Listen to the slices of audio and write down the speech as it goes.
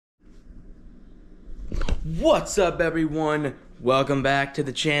What's up, everyone? Welcome back to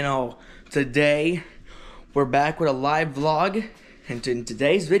the channel. Today we're back with a live vlog, and in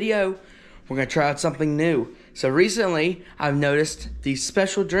today's video we're gonna try out something new. So recently I've noticed these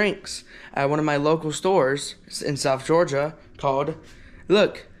special drinks at one of my local stores in South Georgia called,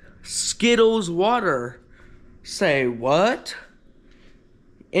 look, Skittles water. Say what?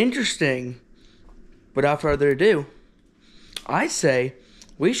 Interesting. Without further ado, I say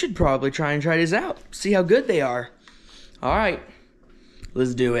we should probably try these out. See how good they are. Alright,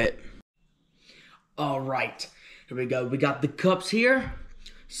 let's do it. Alright, here we go. We got the cups here.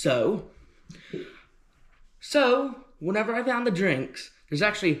 So, whenever I found the drinks, there's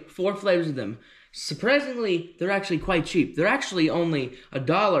actually 4 flavors of them. Surprisingly, they're actually quite cheap. They're actually only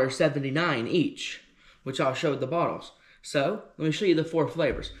 $1.79 each, which I'll show with the bottles. So, let me show you the 4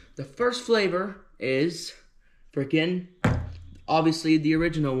 flavors. The first flavor is freaking, obviously, the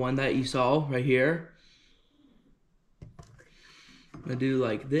original one that you saw right here. I'm gonna do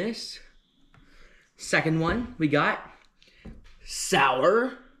like this. Second one, we got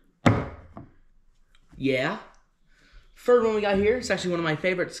sour. Yeah. Third one we got here, it's actually one of my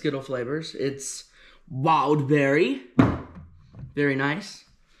favorite Skittle flavors. It's wild berry. Very nice.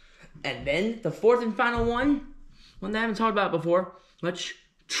 And then the fourth and final one that I haven't talked about before, much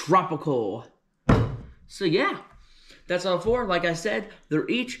tropical. So yeah, that's all 4. Like I said, they're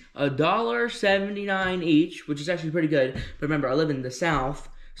each $1.79 each, which is actually pretty good. But remember, I live in the South,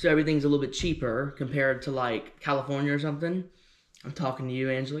 so everything's a little bit cheaper compared to like California or something. I'm talking to you,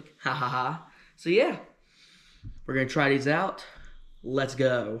 Angelique. Ha ha ha. So yeah, we're gonna try these out. Let's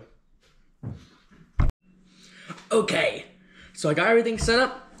go. Okay, so I got everything set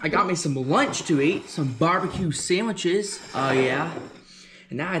up. I got me some lunch to eat, some barbecue sandwiches. Oh yeah.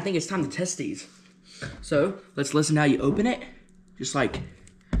 And now I think it's time to test these. So, let's listen how you open it. Just like,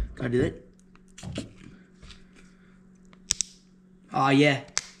 gotta do it. Oh yeah,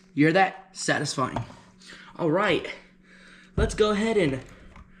 you hear that? Satisfying. Alright, let's go ahead and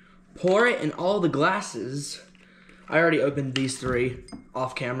pour it in all the glasses. I already opened these 3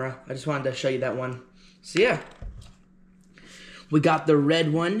 off camera. I just wanted to show you that one. So yeah, we got the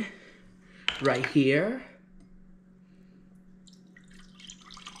red one right here.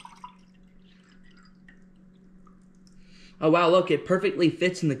 Oh wow, look, it perfectly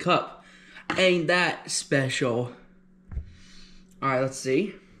fits in the cup. Ain't that special? Alright, let's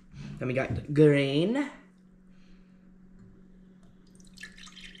see. Then we got green.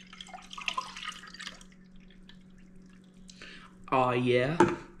 Oh yeah.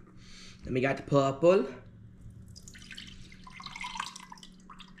 Then we got the purple.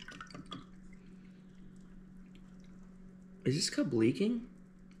 Is this cup leaking?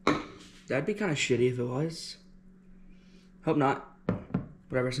 That'd be kind of shitty if it was. Hope not.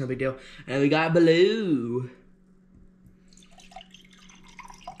 Whatever, it's no big deal. And we got blue.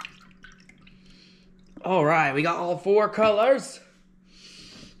 Alright, we got all 4 colors.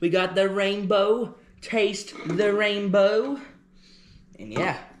 We got the rainbow. Taste the rainbow. And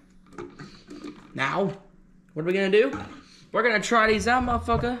yeah. Now, what are we gonna do? We're gonna try these out,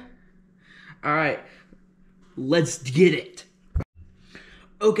 motherfucker. Alright. Let's get it.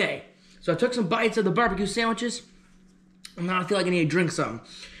 Okay, so I took some bites of the barbecue sandwiches. And now I feel like I need to drink some.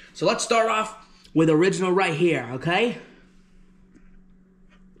 So let's start off with original right here, okay?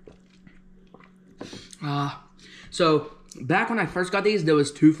 So back when I first got these, there was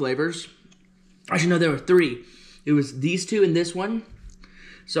 2 flavors. Actually, no, there were 3. It was these 2 and this one.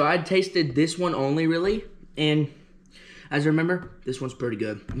 So I tasted this one only, really. And as I remember, this one's pretty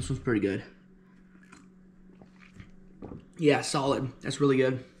good. This one's pretty good. Yeah, solid. That's really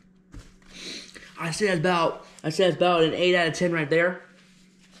good. I say that's about an 8 out of 10 right there.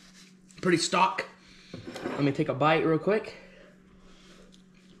 Pretty stock. Let me take a bite real quick.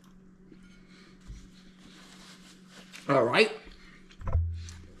 All right.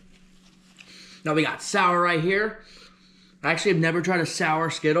 Now we got sour right here. I actually have never tried a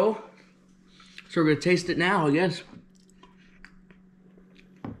sour Skittle, so we're gonna taste it now, I guess.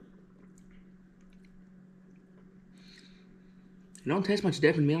 It don't taste much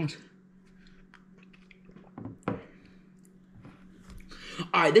different, to be honest.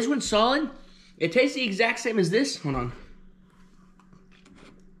 Alright, this one's solid. It tastes the exact same as this. Hold on.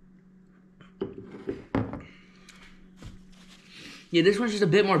 Yeah, this one's just a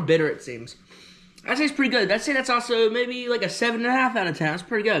bit more bitter, it seems. I'd say it's pretty good. I'd say that's also maybe like a 7.5 out of 10. That's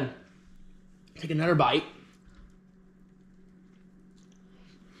pretty good. Take another bite.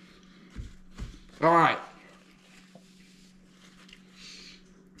 Alright.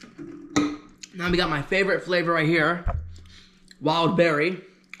 Now we got my favorite flavor right here. Wild berry.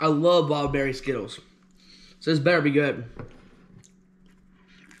 I love wild berry Skittles. So this better be good.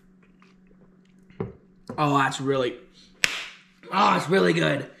 Oh, it's really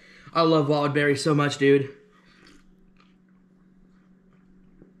good. I love wild berries so much, dude.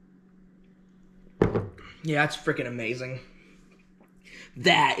 Yeah, that's freaking amazing.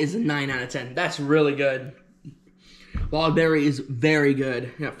 That is a 9 out of 10. That's really good. Wild berry is very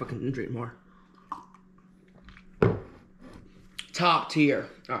good. Yeah, fucking drink more. Top tier.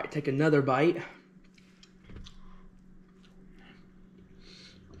 All right, take another bite.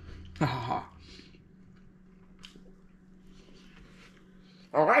 All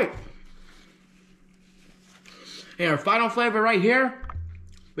right. And our final flavor right here,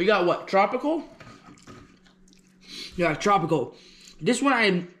 we got what? Tropical? Yeah, tropical. This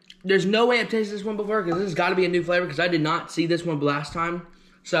one, there's no way I've tasted this one before because this has got to be a new flavor because I did not see this one last time.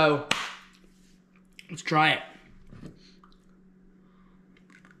 So, let's try it.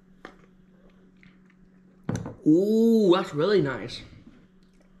 Ooh, that's really nice.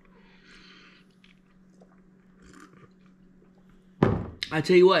 I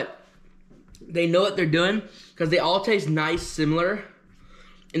tell you what, they know what they're doing because they all taste nice, similar,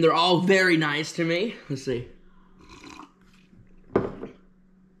 and they're all very nice to me. Let's see.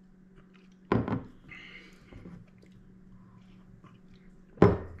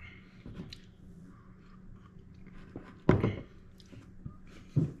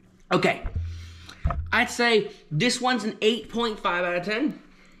 Okay, I'd say this one's an 8.5 out of 10.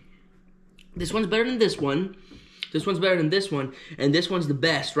 This one's better than this one. This one's better than this one, and this one's the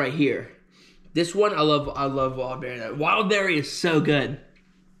best right here. This one, I love wild berry. Wild berry is so good.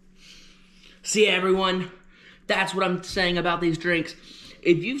 See, everyone, that's what I'm saying about these drinks.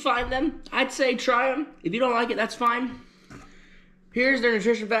 If you find them, I'd say try them. If you don't like it, that's fine. Here's their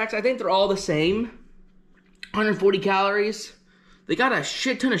nutrition facts. I think they're all the same. 140 calories. They got a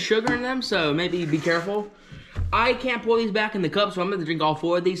shit ton of sugar in them, so maybe be careful. I can't pour these back in the cup, so I'm going to drink all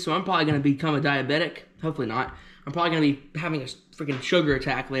 4 of these, so I'm probably going to become a diabetic. Hopefully not. I'm probably going to be having a freaking sugar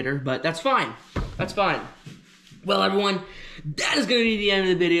attack later, but that's fine. That's fine. Well, everyone, that is going to be the end of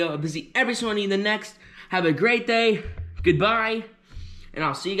the video. I'll see every single one of you in the next. Have a great day. Goodbye. And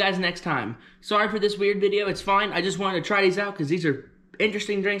I'll see you guys next time. Sorry for this weird video. It's fine. I just wanted to try these out because these are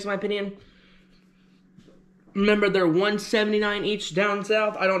interesting drinks, in my opinion. Remember, they're $1.79 each down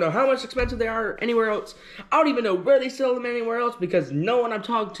south. I don't know how much expensive they are anywhere else. I don't even know where they sell them anywhere else because no one I've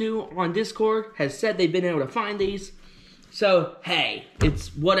talked to on Discord has said they've been able to find these. So, hey,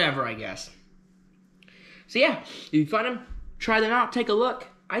 it's whatever, I guess. So, yeah, if you find them, try them out, take a look.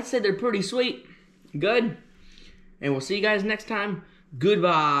 I'd say they're pretty sweet. Good. And we'll see you guys next time.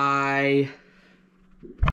 Goodbye.